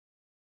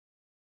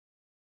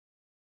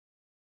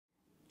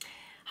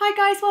Hi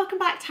guys, welcome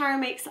back to Tara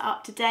Makes It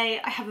Up. Today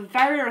I have a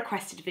very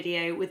requested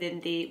video within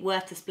the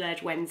Worth the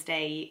Splurge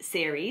Wednesday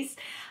series.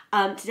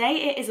 Today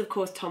it is of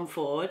course Tom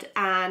Ford,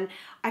 and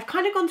I've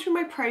kind of gone through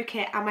my pro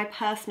kit and my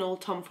personal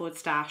Tom Ford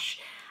stash,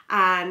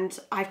 and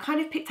I've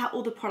kind of picked out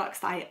all the products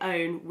that I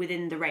own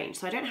within the range.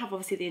 So I don't have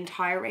obviously the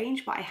entire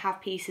range, but I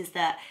have pieces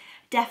that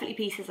definitely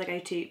pieces I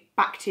go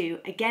back to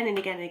again and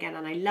again and again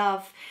and I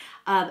love.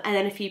 And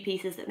then a few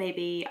pieces that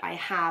maybe I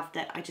have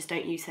that I just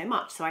don't use so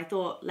much. So I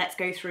thought, let's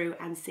go through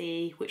and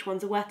see which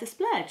ones are worth the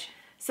splurge.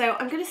 So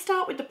I'm going to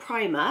start with the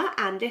primer,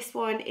 and this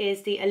one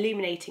is the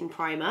Illuminating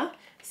primer.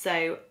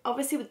 So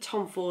obviously with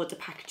Tom Ford, the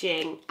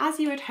packaging, as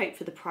you would hope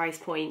for the price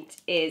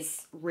point,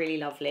 is really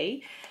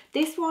lovely.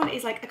 This one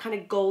is like a kind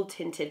of gold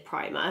tinted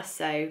primer,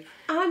 and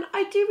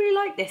I do really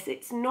like this.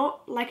 It's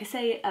not, like I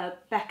say, a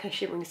Becca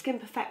Shimmering Skin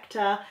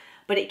Perfector,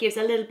 but it gives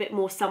a little bit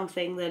more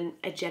something than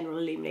a general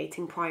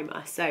illuminating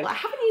primer. So I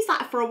haven't used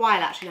that for a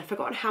while actually, and I've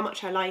forgotten how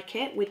much I like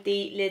it. With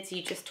the lids,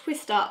 you just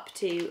twist up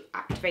to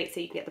activate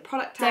so you can get the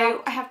product out.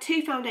 So I have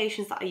two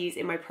foundations that I use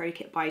in my pro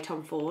kit by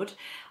Tom Ford.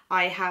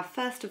 I have,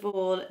 first of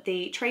all,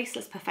 the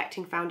Traceless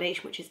Perfecting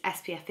Foundation, which is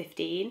SPF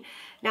 15.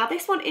 Now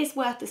this one is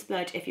worth the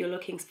splurge if you're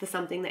looking for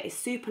something that is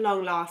super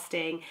long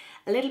lasting,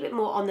 a little bit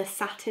more on the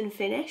satin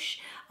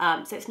finish.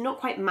 So it's not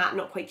quite matte,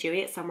 not quite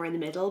dewy, it's somewhere in the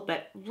middle,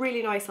 but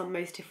really nice on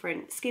most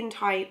different skin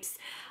types.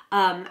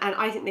 And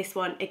I think this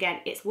one,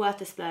 again, it's worth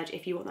the splurge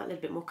if you want that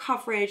little bit more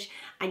coverage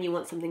and you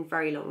want something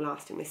very long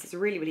lasting. This is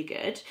really, really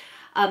good.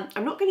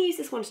 I'm not going to use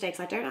this one today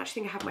because I don't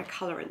actually think I have my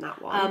colour in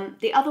that one.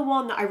 The other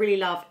one that I really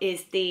love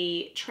is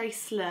the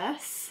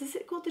Traceless. Is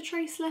it called the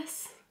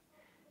Traceless?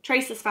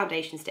 Traceless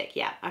foundation stick,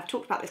 yeah. I've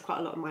talked about this quite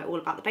a lot in my All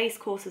About the Base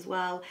course as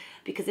well,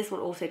 because this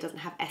one also doesn't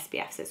have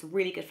SPF, so it's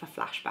really good for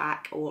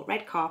flashback or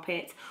red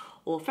carpet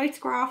or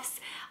photographs.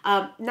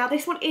 Now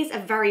this one is a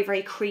very,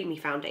 very creamy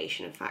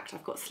foundation. In fact,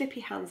 I've got slippy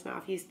hands now.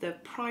 I've used the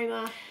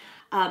primer.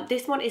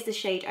 This one is the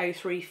shade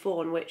 03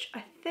 Fawn, which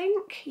I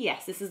think,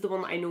 yes, this is the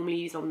one that I normally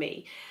use on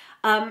me.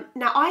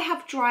 Now I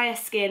have drier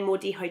skin, more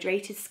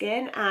dehydrated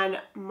skin,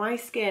 and my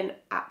skin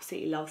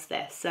absolutely loves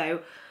this.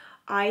 So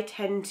I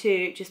tend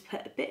to just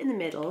put a bit in the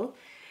middle.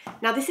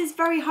 Now this is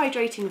very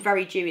hydrating,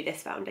 very dewy,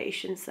 this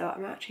foundation. So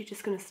I'm actually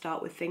just going to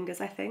start with fingers,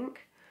 I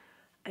think,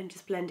 and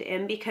just blend it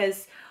in,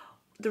 because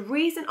the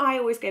reason I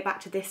always go back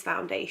to this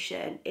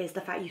foundation is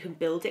the fact you can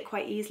build it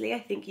quite easily. I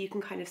think you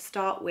can kind of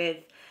start with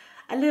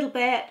a little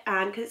bit,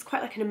 and because it's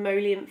quite like an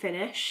emollient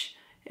finish,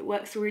 it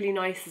works really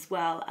nice as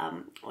well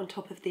on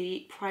top of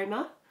the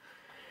primer.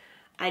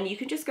 And you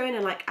can just go in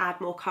and like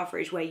add more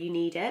coverage where you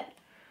need it.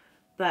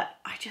 But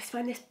I just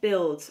find this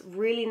builds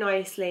really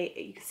nicely.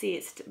 You can see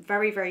it's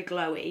very, very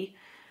glowy.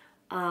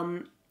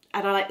 And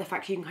I like the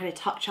fact you can kind of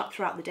touch up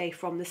throughout the day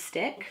from the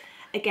stick.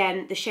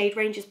 Again, the shade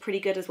range is pretty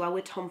good as well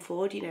with Tom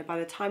Ford. You know, by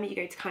the time you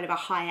go to kind of a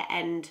higher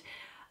end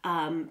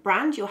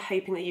brand, you're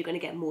hoping that you're going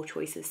to get more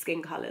choice of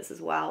skin colours as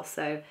well.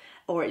 So,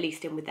 or at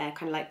least in with their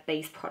kind of like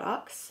base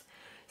products.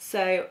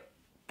 So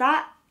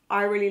that,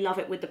 I really love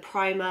it with the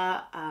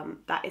primer.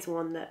 That is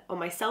one that on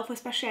myself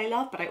especially I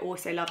love, but I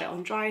also love it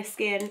on drier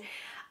skin.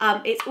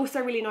 It's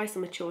also really nice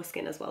on mature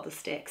skin as well, the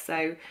stick.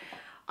 So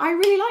I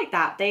really like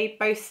that. They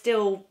both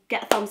still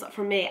get a thumbs up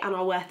from me and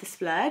are worth the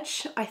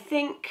splurge. I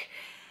think,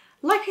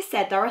 like I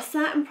said, there are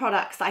certain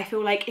products that I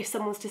feel like if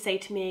someone's to say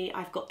to me,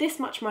 I've got this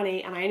much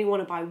money and I only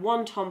want to buy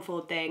one Tom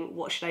Ford thing,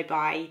 what should I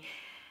buy?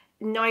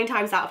 9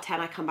 times out of 10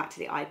 I come back to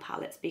the eye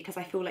palettes, because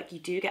I feel like you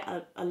do get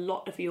a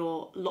lot for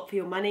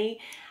your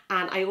money.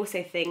 And I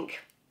also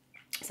think,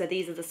 so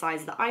these are the size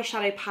of the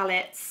eyeshadow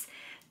palettes.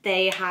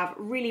 They have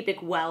really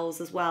big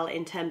wells as well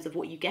in terms of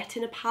what you get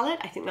in a palette.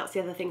 I think that's the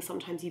other thing.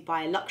 Sometimes you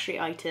buy a luxury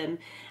item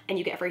and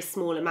you get a very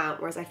small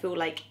amount, whereas I feel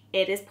like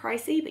it is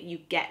pricey, but you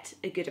get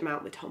a good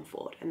amount with Tom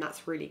Ford, and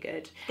that's really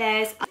good.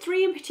 There's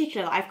 3 in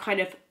particular that I've kind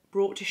of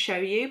brought to show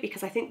you,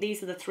 because I think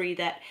these are the 3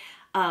 that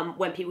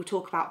when people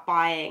talk about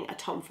buying a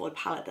Tom Ford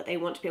palette that they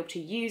want to be able to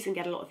use and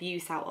get a lot of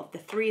use out of, the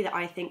 3 that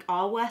I think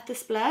are worth the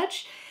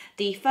splurge.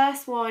 The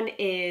first one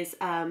is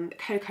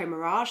Cocoa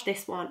Mirage,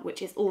 this one,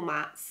 which is all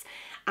mattes.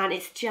 And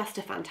it's just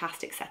a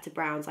fantastic set of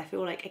browns. I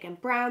feel like, again,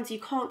 browns you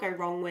can't go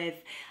wrong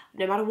with.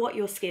 No matter what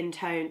your skin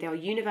tone, they are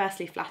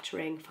universally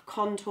flattering for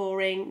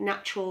contouring,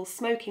 natural,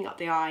 smoking up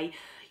the eye.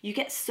 You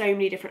get so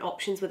many different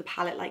options with a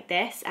palette like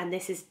this, and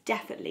this is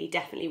definitely,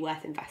 definitely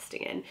worth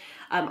investing in.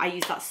 I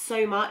use that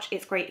so much.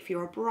 It's great if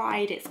you're a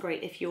bride. It's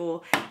great if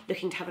you're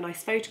looking to have a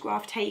nice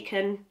photograph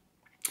taken.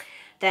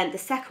 Then the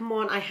second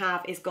one I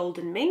have is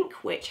Golden Mink,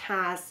 which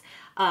has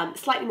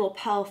slightly more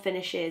pearl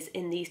finishes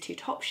in these 2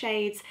 top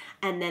shades,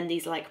 and then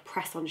these like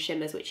press-on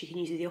shimmers which you can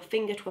use with your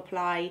finger to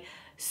apply.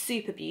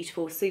 Super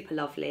beautiful, super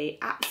lovely.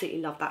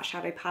 Absolutely love that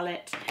shadow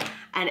palette.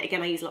 And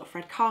again, I use a lot of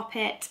red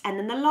carpet. And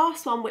then the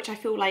last one, which I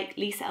feel like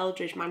Lisa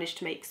Eldridge managed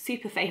to make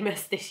super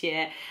famous this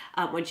year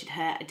when she did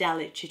her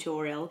Adele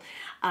tutorial.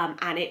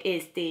 And it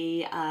is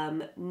the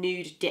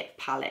Nude Dip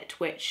palette,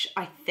 which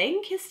I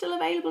think is still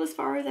available as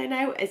far as I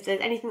know. If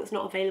there's anything that's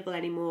not available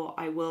anymore,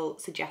 I will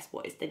suggest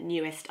what is the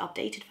newest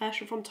updated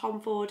version from Tom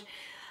Ford.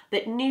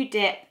 But Nude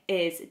Dip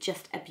is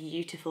just a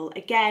beautiful,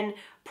 again,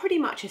 pretty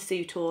much a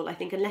suit all. I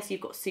think unless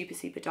you've got super,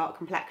 super dark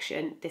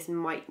complexion, this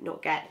might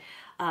not get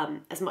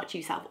as much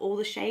use out of all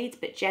the shades,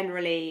 but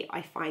generally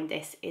I find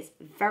this is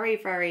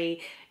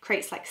very,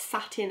 creates like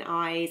satin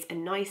eyes, a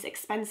nice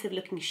expensive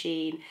looking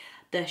sheen.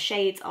 The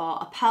shades are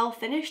a pearl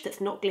finish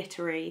that's not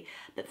glittery,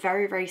 but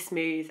very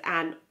smooth,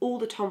 and all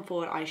the Tom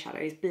Ford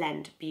eyeshadows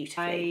blend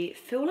beautifully. I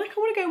feel like I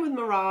want to go with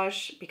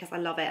Mirage because I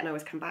love it and I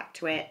always come back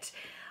to it.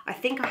 I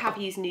think I have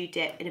used Nude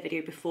Dip in a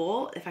video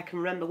before. If I can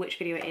remember which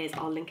video it is,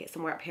 I'll link it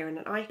somewhere up here in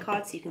an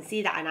iCard so you can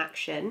see that in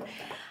action.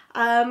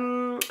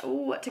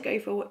 What to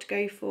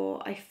go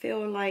for? I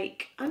feel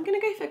like I'm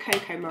gonna go for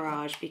Cocoa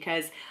Mirage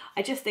because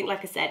I just think,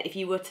 like I said, if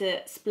you were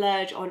to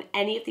splurge on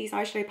any of these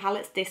eyeshadow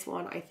palettes, this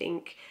one I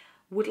think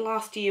would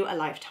last you a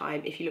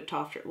lifetime if you looked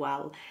after it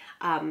well.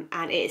 And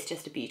it is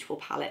just a beautiful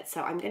palette.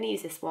 So I'm gonna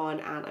use this one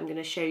and I'm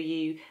gonna show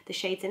you the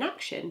shades in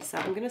action. So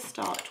I'm gonna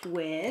start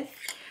with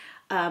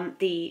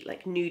the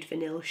like Nude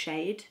Vanilla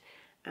shade,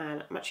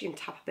 and I'm actually gonna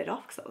tap a bit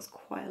off because that was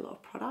quite a lot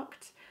of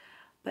product.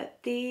 But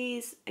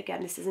these,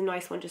 again, this is a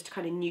nice one just to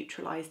kind of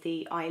neutralise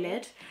the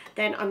eyelid.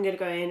 Then I'm going to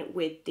go in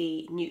with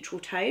the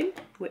neutral tone,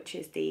 which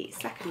is the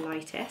second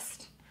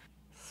lightest.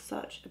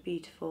 Such a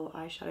beautiful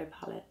eyeshadow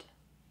palette.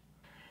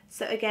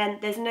 So again,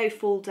 there's no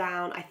fall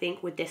down, I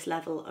think, with this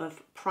level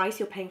of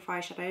price you're paying for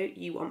eyeshadow.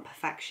 You want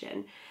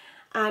perfection.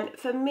 And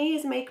for me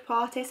as a makeup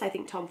artist, I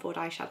think Tom Ford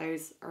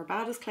eyeshadows are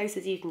about as close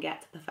as you can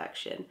get to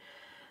perfection.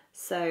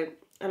 So,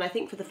 and I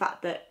think for the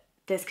fact that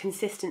there's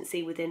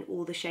consistency within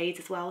all the shades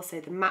as well. So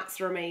the mattes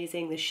are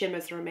amazing, the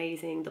shimmers are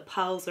amazing, the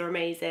pearls are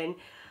amazing.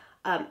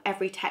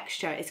 Every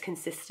texture is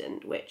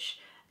consistent, which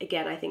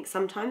again, I think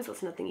sometimes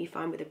that's another thing you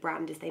find with a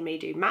brand is they may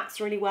do mattes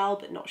really well,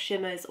 but not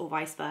shimmers or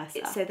vice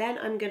versa. So then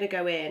I'm gonna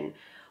go in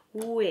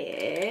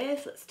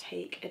with, let's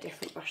take a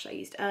different brush that I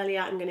used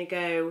earlier. I'm gonna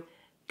go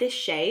this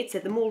shade, so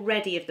the more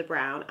reddy of the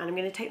brown, and I'm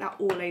gonna take that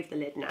all over the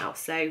lid now.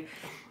 So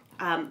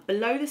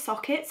below the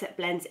sockets, it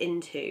blends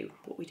into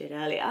what we did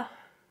earlier.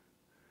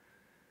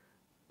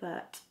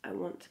 But I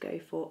want to go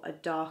for a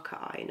darker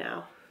eye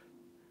now.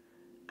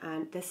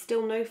 And there's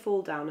still no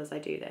fall down as I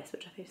do this,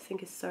 which I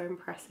think is so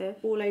impressive.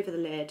 All over the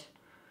lid.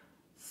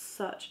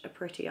 Such a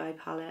pretty eye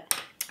palette.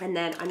 And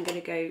then I'm gonna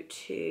go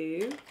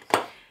to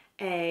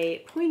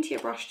a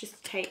pointier brush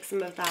just to take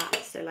some of that.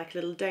 So like a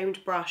little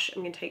domed brush,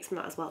 I'm gonna take some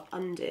of that as well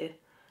under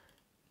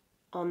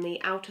on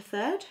the outer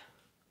third.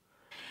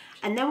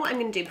 And then what I'm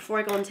going to do before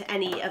I go on to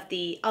any of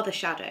the other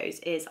shadows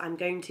is I'm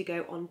going to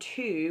go on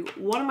to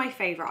one of my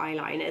favourite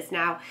eyeliners.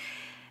 Now,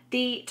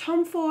 the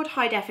Tom Ford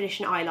High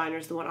Definition eyeliner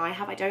is the one I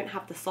have. I don't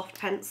have the soft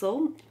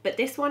pencil, but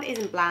this one is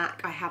in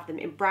black. I have them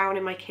in brown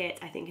in my kit,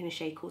 I think in a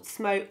shade called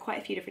Smoke, quite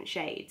a few different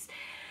shades.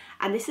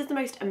 And this is the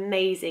most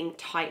amazing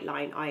tight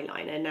line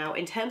eyeliner. Now,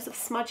 in terms of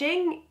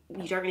smudging,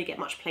 you don't really get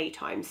much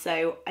playtime.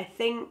 So I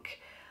think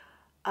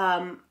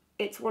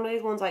it's one of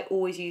those ones I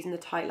always use in the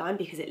tight line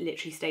because it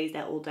literally stays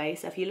there all day.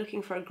 So if you're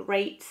looking for a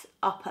great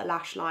upper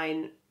lash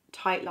line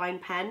tight line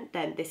pen,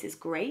 then this is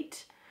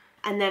great.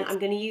 And then I'm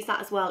going to use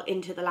that as well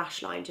into the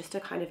lash line just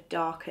to kind of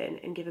darken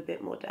and give a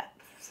bit more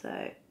depth.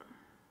 So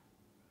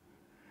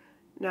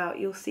now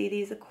you'll see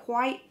these are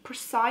quite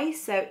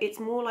precise. So it's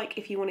more like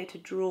if you wanted to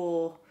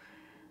draw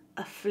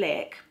a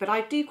flick, but I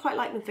do quite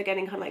like them for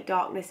getting kind of like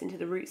darkness into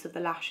the roots of the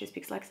lashes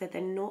because like I said,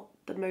 they're not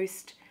the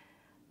most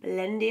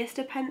blendiest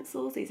of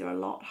pencils. These are a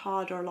lot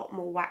harder, a lot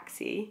more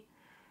waxy,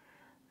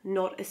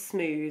 not as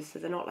smooth, so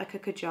they're not like a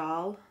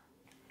Kajal.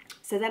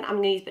 So then I'm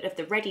going to use a bit of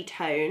the Ready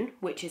Tone,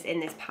 which is in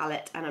this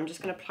palette, and I'm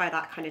just going to apply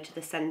that kind of to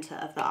the centre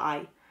of the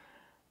eye,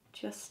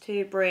 just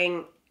to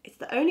bring, it's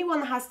the only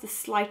one that has the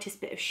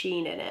slightest bit of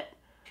sheen in it.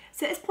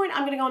 So at this point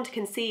I'm going to go on to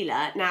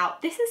concealer. Now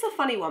this is a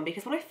funny one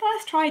because when I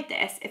first tried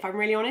this, if I'm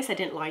really honest, I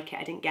didn't like it,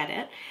 I didn't get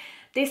it.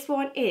 This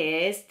one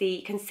is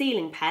the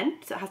concealing pen,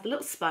 so it has the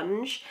little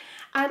sponge,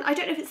 and I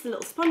don't know if it's the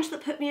little sponge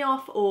that put me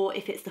off or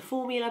if it's the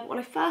formula, but when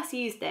I first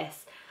used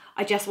this,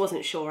 I just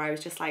wasn't sure. I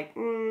was just like,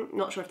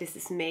 not sure if this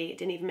is for me. It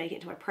didn't even make it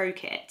into my pro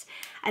kit.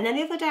 And then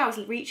the other day I was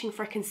reaching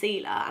for a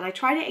concealer and I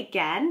tried it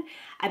again,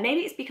 and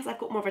maybe it's because I've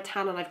got more of a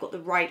tan and I've got the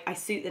right, I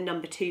suit the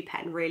number 2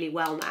 pen really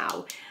well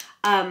now.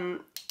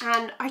 And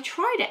I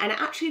tried it and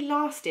it actually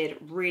lasted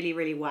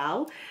really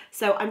well.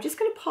 So I'm just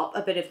going to pop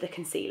a bit of the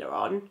concealer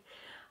on.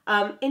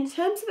 In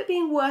terms of it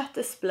being worth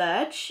the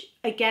splurge,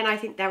 again, I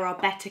think there are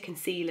better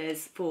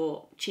concealers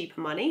for cheaper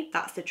money.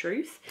 That's the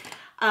truth.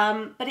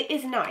 But it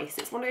is nice.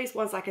 It's one of those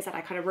ones, like I said,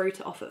 I kind of wrote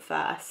it off at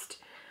first.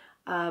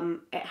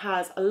 It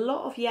has a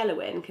lot of yellow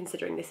in,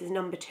 considering this is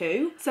number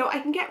 2. So I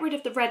can get rid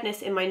of the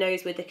redness in my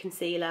nose with the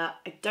concealer.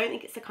 I don't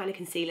think it's the kind of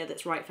concealer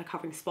that's right for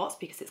covering spots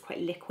because it's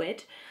quite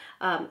liquid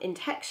in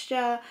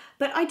texture.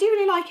 But I do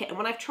really like it. And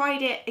when I've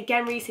tried it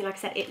again recently, like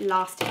I said, it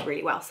lasted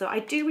really well. So I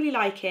do really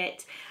like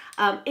it.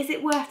 Is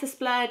it worth the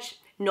splurge?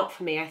 Not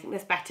for me. I think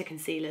there's better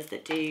concealers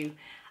that do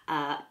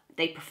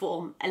they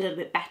perform a little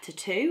bit better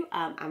too,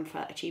 and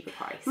for a cheaper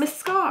price.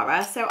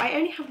 Mascara, so I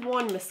only have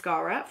one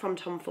mascara from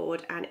Tom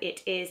Ford, and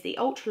it is the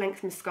Ultra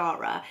Length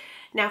Mascara.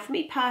 Now for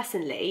me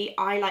personally,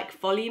 I like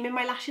volume in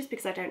my lashes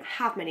because I don't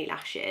have many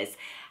lashes.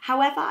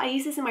 However, I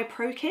use this in my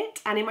Pro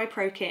Kit, and in my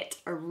Pro Kit,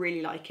 I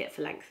really like it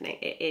for lengthening.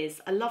 It is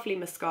a lovely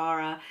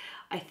mascara.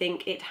 I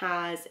think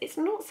it's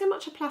not so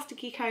much a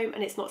plasticky comb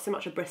and it's not so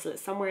much a bristle,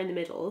 it's somewhere in the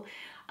middle.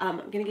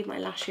 I'm gonna give my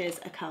lashes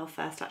a curl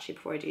first actually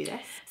before I do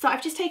this. So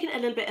I've just taken a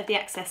little bit of the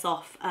excess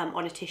off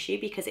on a tissue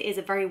because it is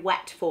a very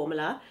wet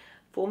formula.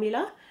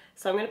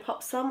 So I'm gonna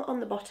pop some on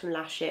the bottom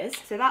lashes.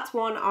 So that's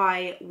one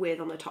eye with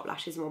on the top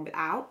lashes and one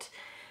without.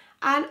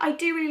 And I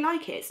do really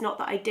like it. It's not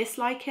that I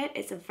dislike it.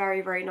 It's a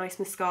very, very nice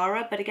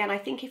mascara. But again, I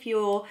think if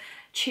you're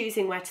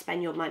choosing where to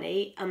spend your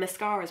money, a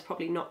mascara is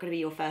probably not gonna be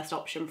your first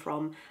option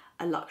from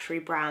a luxury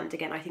brand.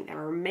 Again, I think there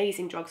are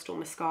amazing drugstore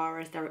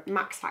mascaras. There are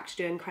Max Factor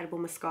do incredible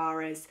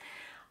mascaras.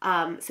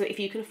 So if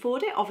you can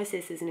afford it,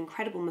 obviously this is an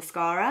incredible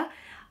mascara.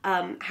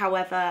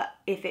 However,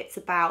 if it's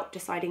about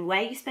deciding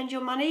where you spend your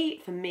money,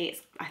 for me,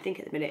 I think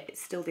at the minute,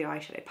 it's still the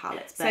eyeshadow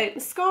palettes. So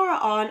mascara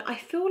on, I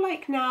feel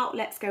like now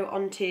let's go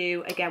on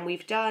to, again,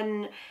 we've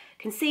done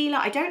concealer.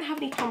 I don't have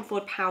any Tom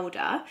Ford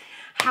powder.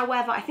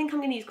 However, I think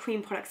I'm gonna use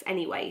cream products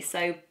anyway.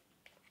 So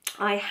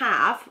I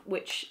have,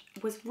 which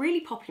was really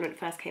popular when it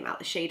first came out,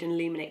 the shade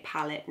Illuminate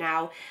palette.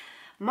 Now,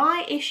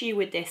 my issue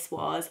with this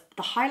was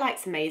the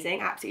highlight's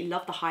amazing. I absolutely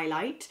love the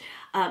highlight.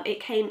 It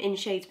came in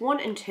shades 1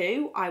 and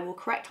 2. I will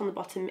correct on the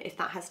bottom if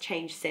that has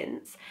changed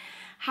since.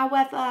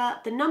 However,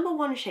 the number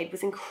 1 shade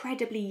was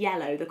incredibly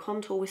yellow. The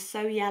contour was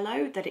so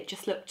yellow that it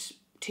just looked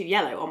too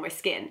yellow on my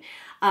skin.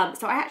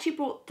 So I actually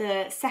brought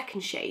the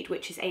second shade,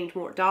 which is aimed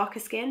more at darker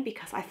skin,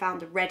 because I found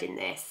the red in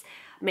this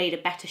made a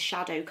better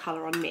shadow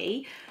colour on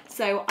me.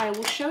 So I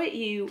will show it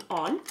you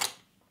on.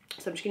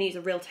 So I'm just going to use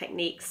a Real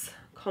Techniques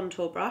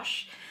contour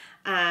brush,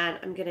 and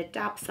I'm going to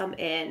dab some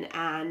in,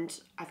 and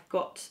I've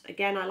got,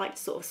 again, I like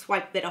to sort of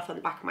swipe a bit off on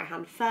the back of my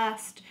hand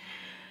first.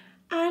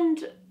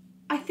 And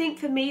I think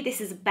for me,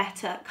 this is a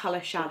better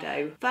colour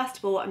shadow. First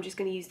of all, I'm just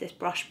going to use this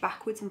brush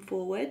backwards and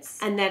forwards,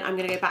 and then I'm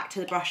going to go back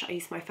to the brush I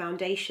used for my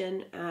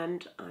foundation,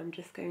 and I'm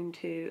just going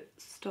to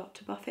start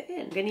to buff it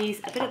in. I'm going to use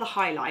a bit of the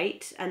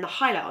highlight, and the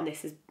highlight on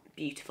this is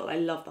beautiful. I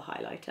love the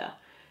highlighter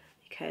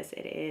because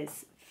it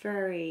is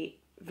very,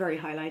 very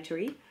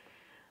highlightery,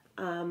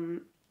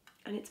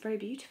 and it's very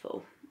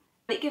beautiful.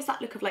 It gives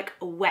that look of like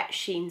a wet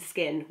sheen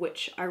skin,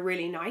 which are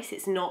really nice.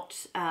 It's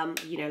not,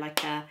 you know,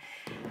 like a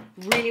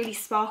really, really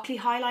sparkly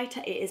highlighter.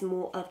 It is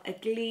more of a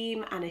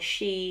gleam and a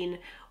sheen,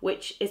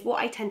 which is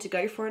what I tend to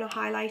go for in a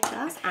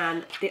highlighter.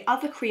 And the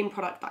other cream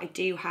product that I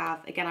do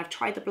have, again, I've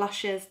tried the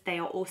blushes. They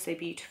are also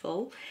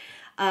beautiful.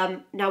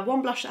 Now,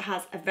 one blush that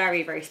has a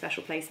very, very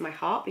special place in my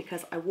heart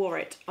because I wore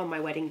it on my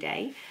wedding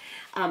day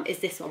is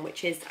this one,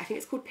 which is, I think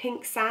it's called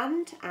Pink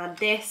Sand. And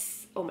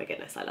this, oh my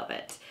goodness, I love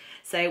it.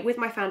 So with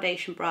my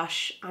foundation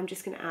brush, I'm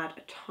just going to add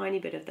a tiny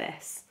bit of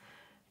this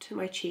to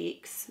my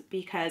cheeks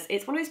because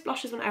it's one of those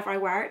blushes whenever I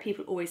wear it,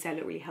 people always say I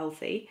look really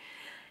healthy.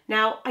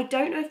 Now, I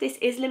don't know if this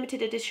is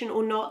limited edition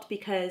or not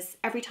because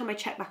every time I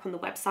check back on the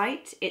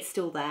website, it's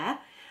still there.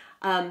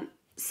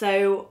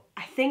 So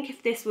I think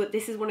if this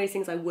is one of those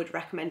things I would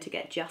recommend to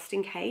get just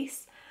in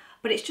case,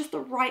 but it's just the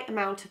right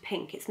amount of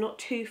pink. It's not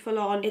too full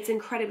on. It's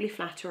incredibly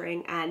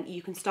flattering, and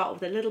you can start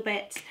with a little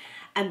bit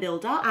and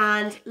build up.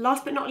 And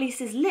last but not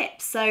least is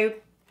lips. So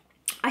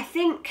I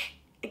think,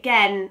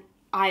 again,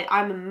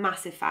 I'm a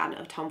massive fan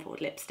of Tom Ford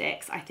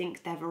lipsticks. I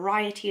think their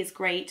variety is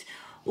great.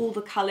 All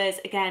the colours,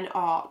 again,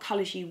 are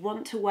colours you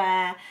want to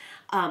wear,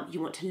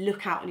 you want to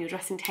look out on your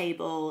dressing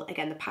table.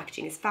 Again, the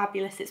packaging is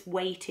fabulous, it's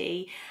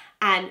weighty.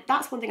 And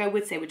that's one thing I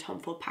would say with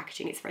Tom Ford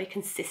packaging, it's very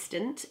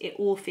consistent. It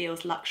all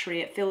feels luxury,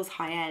 it feels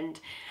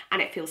high-end,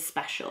 and it feels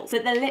special.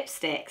 But the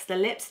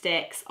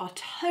lipsticks are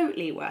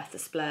totally worth the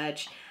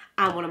splurge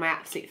and one of my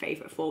absolute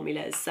favourite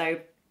formulas. So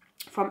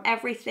from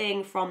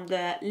everything from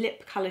the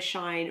Lip Colour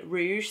Shine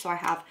Rouge, so I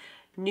have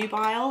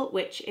Nubile,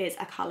 which is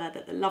a colour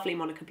that the lovely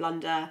Monica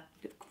Blunder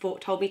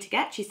told me to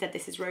get. She said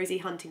this is Rosie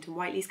Huntington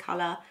Whiteley's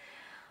colour.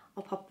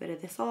 I'll pop a bit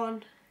of this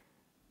on.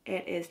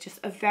 It is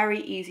just a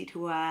very easy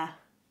to wear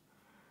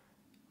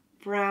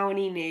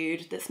brownie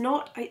nude that's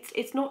not,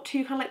 it's not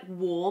too kind of like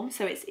warm,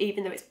 so it's,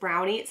 even though it's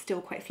brownie, it's still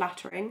quite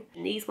flattering.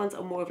 And these ones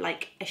are more of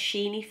like a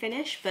sheeny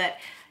finish, but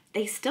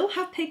they still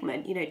have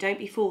pigment, you know, don't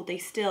be fooled. They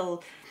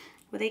still,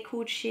 were they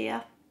called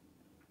sheer?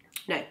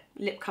 No,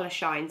 Lip Colour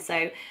Shine.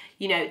 So,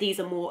 you know, these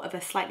are more of a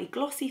slightly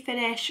glossy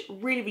finish,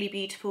 really, really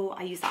beautiful.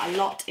 I use that a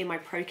lot in my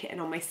Pro Kit and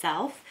on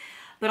myself.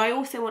 But I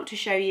also want to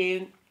show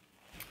you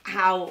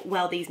how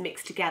well these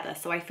mix together.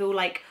 So I feel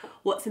like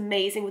what's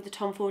amazing with the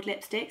Tom Ford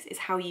lipsticks is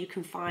how you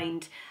can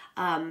find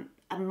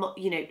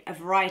you know, a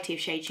variety of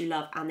shades you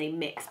love and they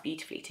mix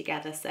beautifully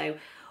together. So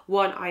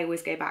one I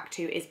always go back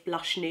to is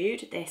Blush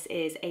Nude. This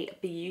is a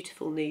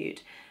beautiful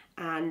nude,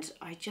 and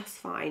I just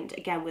find,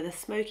 again, with a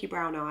smoky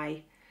brown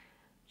eye,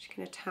 just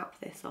gonna tap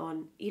this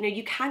on. You know,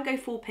 you can go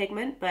full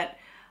pigment, but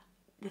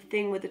the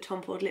thing with the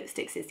Tom Ford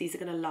lipsticks is these are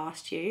gonna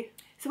last you.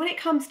 So when it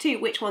comes to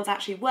which one's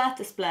actually worth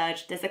the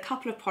splurge, there's a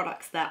couple of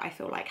products that I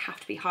feel like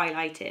have to be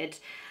highlighted.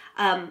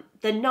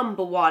 The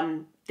number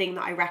one thing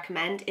that I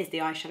recommend is the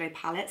eyeshadow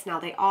palettes. Now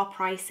they are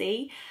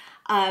pricey,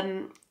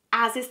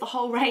 as is the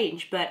whole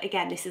range, but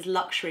again, this is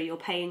luxury. You're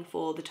paying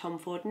for the Tom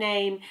Ford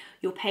name,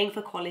 you're paying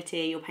for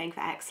quality, you're paying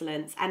for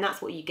excellence, and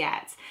that's what you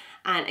get.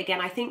 And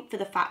again, I think for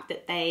the fact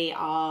that they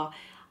are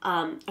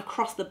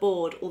across the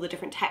board, all the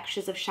different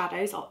textures of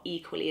shadows are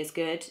equally as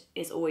good,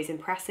 is always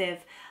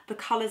impressive. The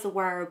colours are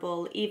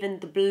wearable, even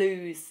the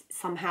blues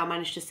somehow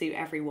manage to suit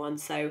everyone.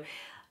 So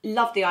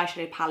love the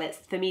eyeshadow palettes.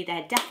 For me,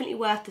 they're definitely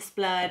worth the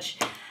splurge.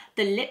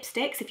 The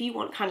lipsticks, if you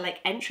want kind of like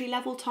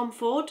entry-level Tom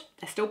Ford,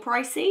 they're still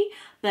pricey,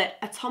 but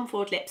a Tom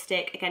Ford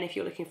lipstick, again, if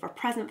you're looking for a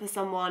present for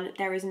someone,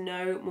 there is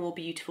no more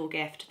beautiful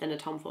gift than a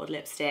Tom Ford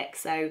lipstick.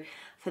 So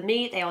for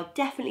me, they are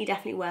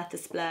definitely worth the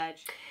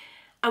splurge.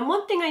 And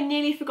one thing I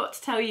nearly forgot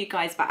to tell you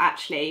guys about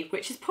actually,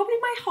 which is probably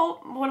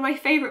one of my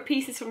favourite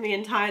pieces from the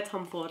entire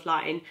Tom Ford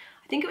line.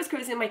 I think it was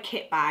because it was in my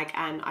kit bag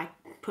and I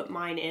put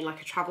mine in like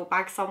a travel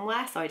bag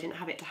somewhere, so I didn't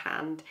have it to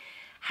hand.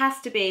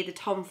 Has to be the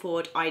Tom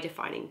Ford Eye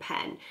Defining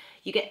Pen.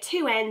 You get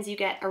two ends, you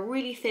get a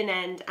really thin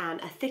end and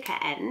a thicker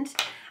end.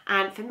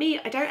 And for me,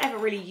 I don't ever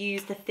really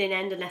use the thin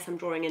end unless I'm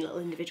drawing in little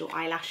individual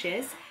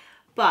eyelashes.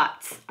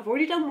 But I've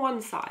already done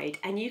one side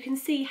and you can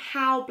see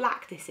how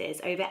black this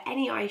is. Over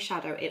any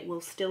eyeshadow, it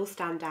will still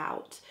stand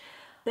out.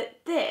 But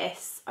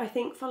this, I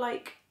think for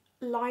like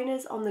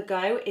liners on the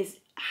go,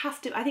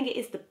 I think it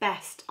is the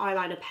best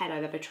eyeliner pen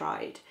I've ever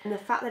tried. And the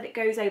fact that it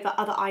goes over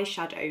other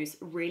eyeshadows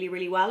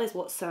really well is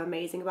what's so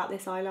amazing about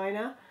this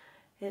eyeliner.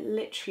 It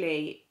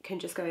literally can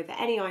just go over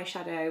any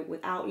eyeshadow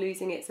without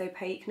losing its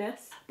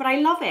opaqueness. But I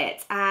love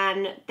it,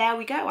 and there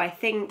we go. I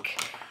think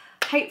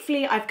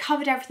hopefully I've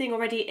covered everything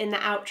already in the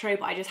outro,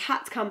 but I just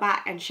had to come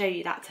back and show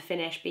you that to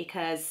finish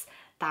because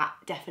that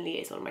definitely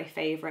is one of my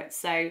favourites.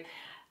 So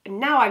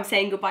now I'm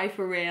saying goodbye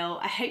for real.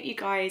 I hope you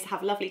guys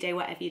have a lovely day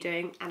whatever you're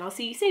doing, and I'll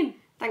see you soon.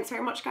 Thanks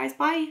very much guys,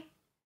 bye!